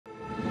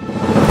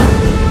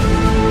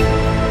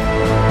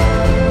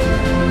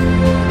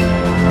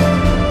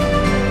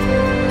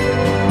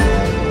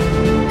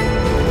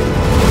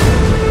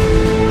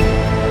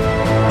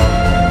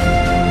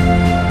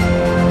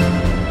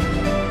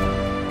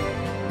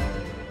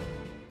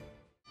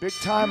Big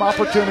time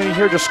opportunity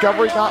here.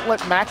 Discovery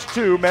Gauntlet match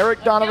 2.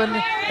 Merrik,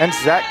 Donovan, and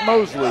Zach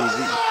Mosley.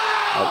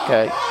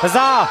 Okay.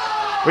 Huzzah!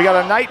 We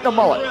got a knight and a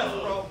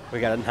mullet. We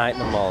got a knight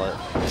and a mullet.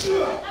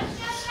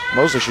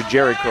 Mosley should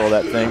Jerry curl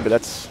that thing, but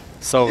that's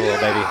so cool,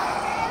 baby.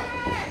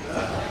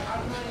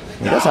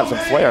 He does have some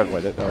flair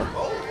with it, though.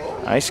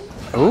 Nice.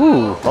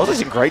 Ooh.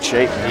 Mosley's in great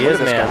shape, man. He is,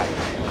 man.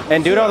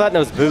 And doing all that in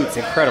those boots,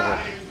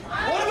 incredible.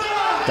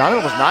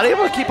 Donovan was not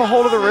able to keep a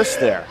hold of the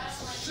wrist there.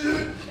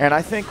 And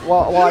I think,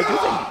 while I do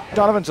think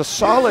Donovan's a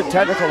solid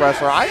technical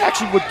wrestler, I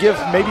actually would give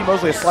maybe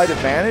Mosley a slight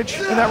advantage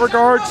in that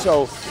regard.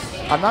 So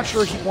I'm not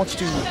sure he wants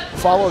to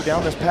follow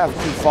down this path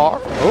too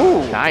far.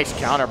 Ooh. Nice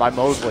counter by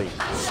Mosley.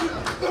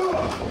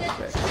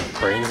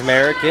 Brings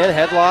Merrik in,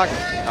 headlock.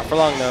 Not for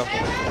long, though.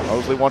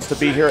 Mosley wants to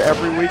be here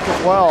every week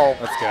as well.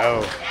 Let's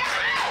go.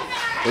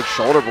 Good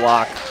shoulder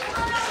block.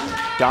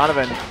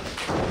 Donovan.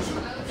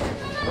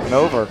 And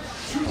over.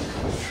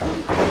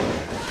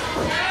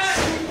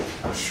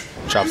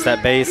 Drops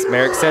that base.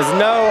 Merrik says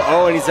no.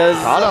 Oh, and he says...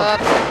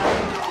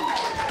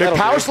 Big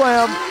power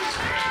slam.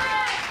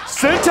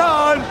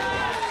 Senton.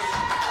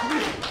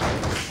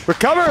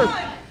 Recover.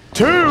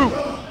 2.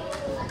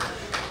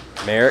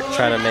 Merrik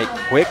trying to make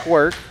quick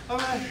work.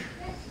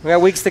 We got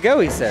weeks to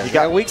go, he says. You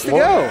got weeks to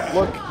go.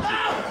 Look,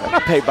 they're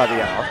not paid by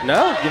the hour.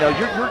 No. You know,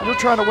 you're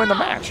trying to win the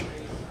match.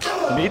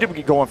 You need to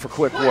be going for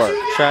quick work.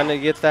 Trying to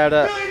get that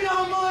up.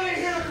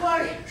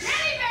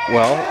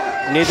 Well,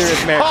 neither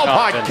is Merrik. Oh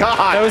my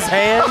God. Those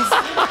hands.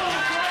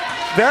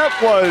 That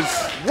was...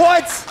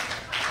 What?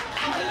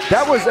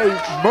 That was a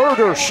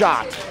murder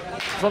shot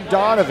from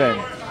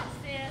Donovan.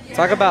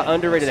 Talk about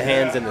underrated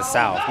hands in the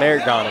South.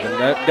 Merrik Donovan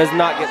does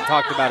not get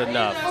talked about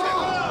enough.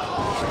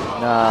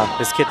 Nah.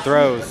 This kid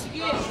throws.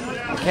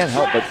 I can't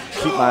help but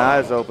keep my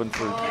eyes open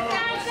for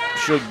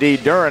Suge D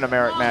during a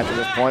Merrik match at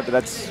this point, but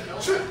that's...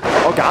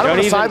 Oh, got him on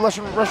the side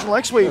Russian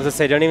leg sweep. I was going to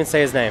say, don't even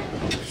say his name.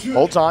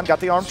 Holds on, got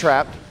the arm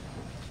trapped.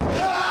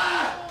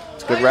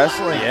 It's good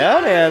wrestling.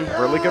 Yeah, man.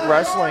 Really good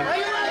wrestling.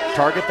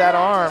 Target that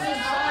arm.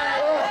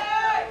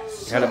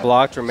 Got it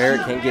blocked where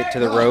Merrik can't get to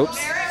the ropes.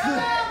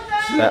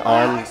 That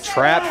arm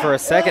trapped for a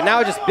second.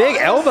 Now just big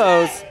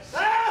elbows.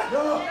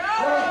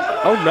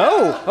 Oh,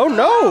 no. Oh,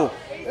 no.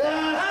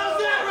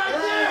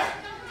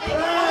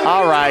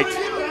 All right.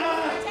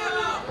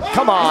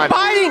 Come on. He's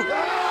biting.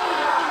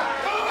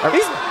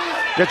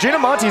 Gina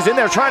Monte's in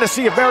there trying to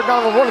see if Merrik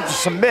Donovan wanted to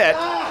submit.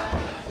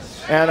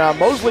 And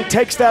Mosley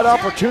takes that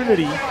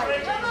opportunity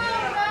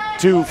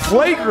to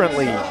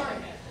flagrantly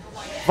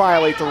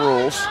violate the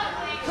rules.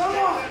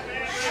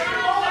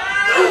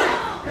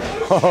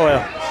 Oh,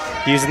 well.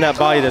 Using that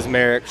body, does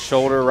Merrik.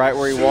 Shoulder right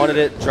where he wanted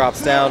it,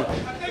 drops down.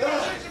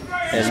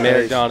 And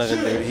Merrik Donovan,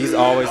 dude, he's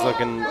always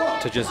looking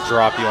to just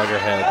drop you on your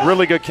head.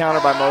 Really good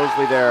counter by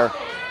Mosley there.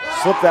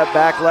 Slip that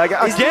back leg.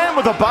 Again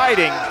with a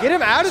biting. Get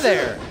him out of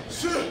there.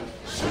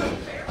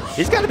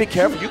 He's got to be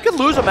careful. You can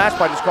lose a match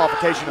by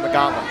disqualification in the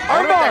Gauntlet.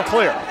 Armbar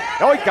clear.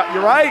 No,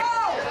 you're right.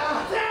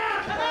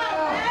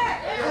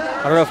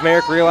 I don't know if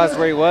Merrik realized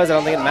where he was. I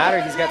don't think it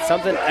mattered. He's got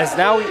something. As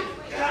now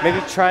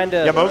maybe trying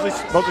to... Yeah, Mosley's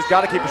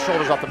got to keep his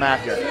shoulders off the mat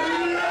here.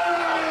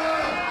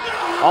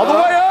 All the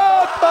way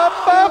up,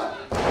 up.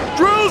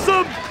 Drills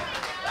him.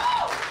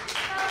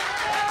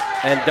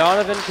 And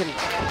Donovan can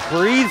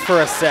breathe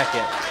for a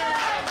second.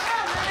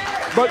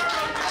 But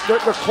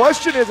the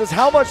question is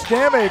how much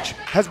damage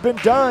has been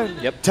done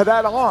to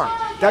that arm.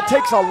 That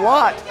takes a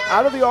lot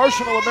out of the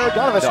arsenal of Merrik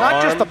Donovan. It's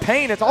not just the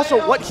pain, it's also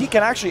what he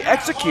can actually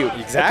execute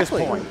at this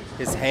point.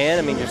 His hand,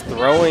 I mean, just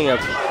throwing a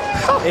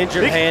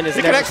injured hand is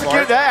he never can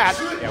execute that.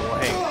 Yeah, well,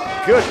 hey.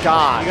 Good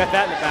God. You got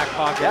that in the back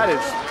pocket. That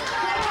is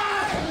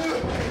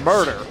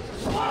murder.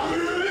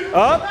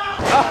 Up.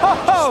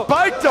 Oh,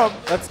 spiked him.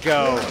 Let's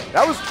go.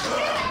 That was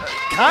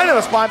kind of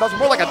a spine, but it was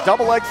more like a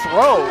double leg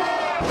throw.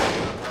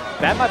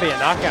 That might be a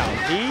knockout.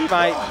 He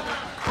might.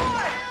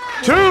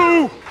 2.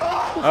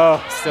 Oh,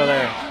 still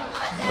there.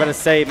 I'm going to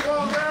say he's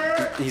going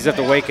to have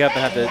to wake up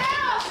and have to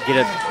get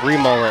a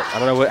remullet. I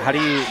don't know. How do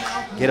you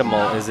get a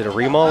mullet? Is it a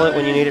remullet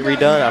when you need it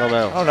redone? I don't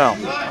know. I don't know.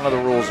 I don't know the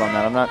rules on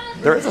that.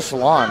 There is a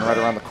salon right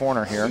around the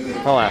corner here.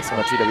 I'll ask him.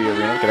 At TW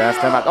Arena. We could ask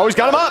them. Oh, he's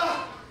got him up.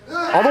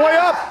 All the way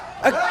up.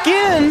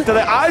 Again. To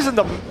the eyes and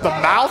the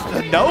mouth,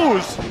 the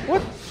nose.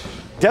 What?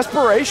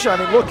 Desperation. I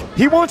mean, look,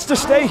 he wants to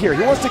stay here.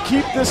 He wants to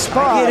keep this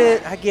spot.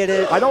 I get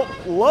it. I don't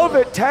love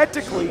it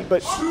tactically,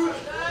 but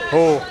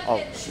oh,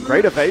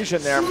 great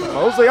evasion there from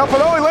Mosley. Up and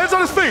he lands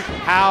on his feet.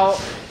 How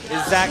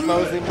is Zach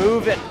Mosley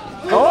moving?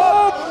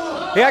 Oh,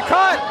 he got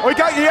caught. Oh,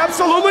 he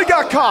absolutely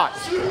got caught.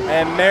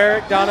 And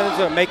Merrik Donovan's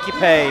gonna make you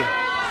pay.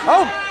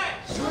 Oh,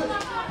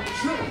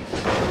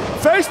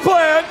 face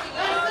plant.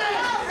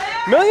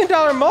 $1 million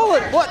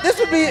mullet. What? This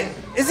would be.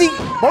 Is he?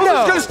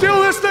 Mosley's gonna steal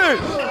this thing.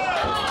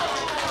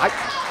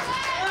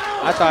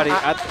 I thought he.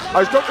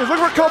 He's looking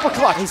for a couple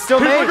clocks. He's still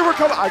made. Looking for a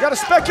couple. I got to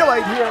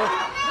speculate here.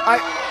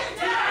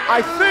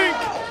 I think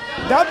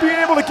not being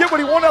able to get what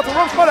he wanted out the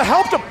ropes might have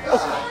helped him.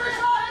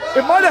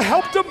 It might have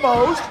helped him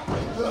most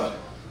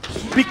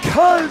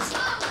because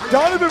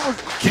Donovan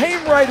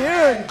came right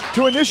in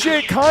to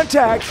initiate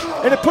contact,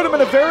 and it put him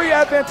in a very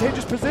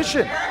advantageous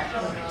position.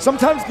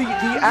 Sometimes the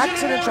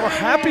accidents are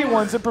happy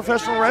ones in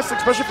professional wrestling,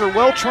 especially if you're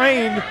well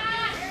trained.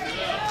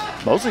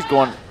 Mosley's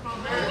going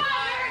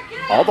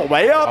all the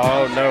way up.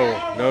 Oh,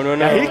 no. No.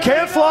 Now, he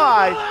can't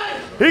fly.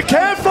 He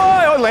can't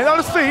fly. Oh, he landed on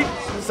his feet.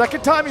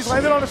 Second time he's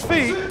landed on his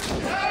feet.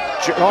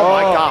 Oh,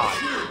 my God.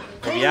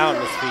 Maybe out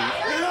on his feet.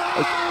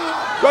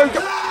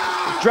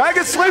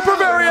 Dragon sleeper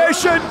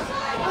variation.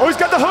 Oh, he's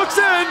got the hooks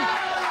in.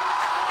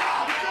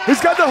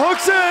 He's got the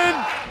hooks in.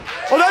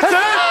 Oh, that's it.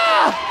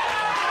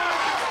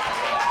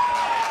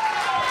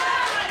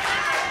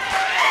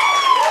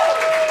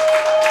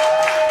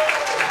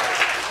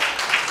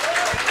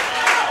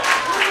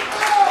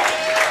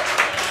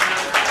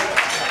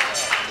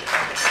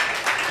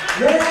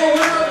 Your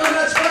winner of the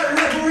match by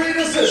referee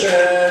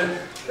decision,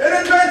 and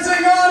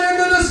advancing on in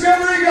the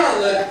Discovery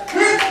Gauntlet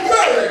with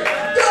Merrik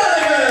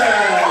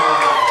Donovan.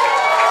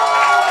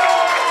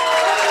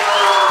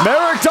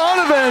 Merrik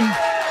Donovan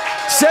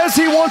says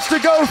he wants to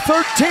go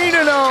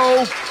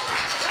 13-0.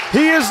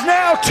 He is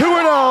now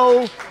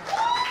 2-0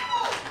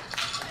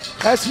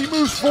 as he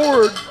moves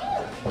forward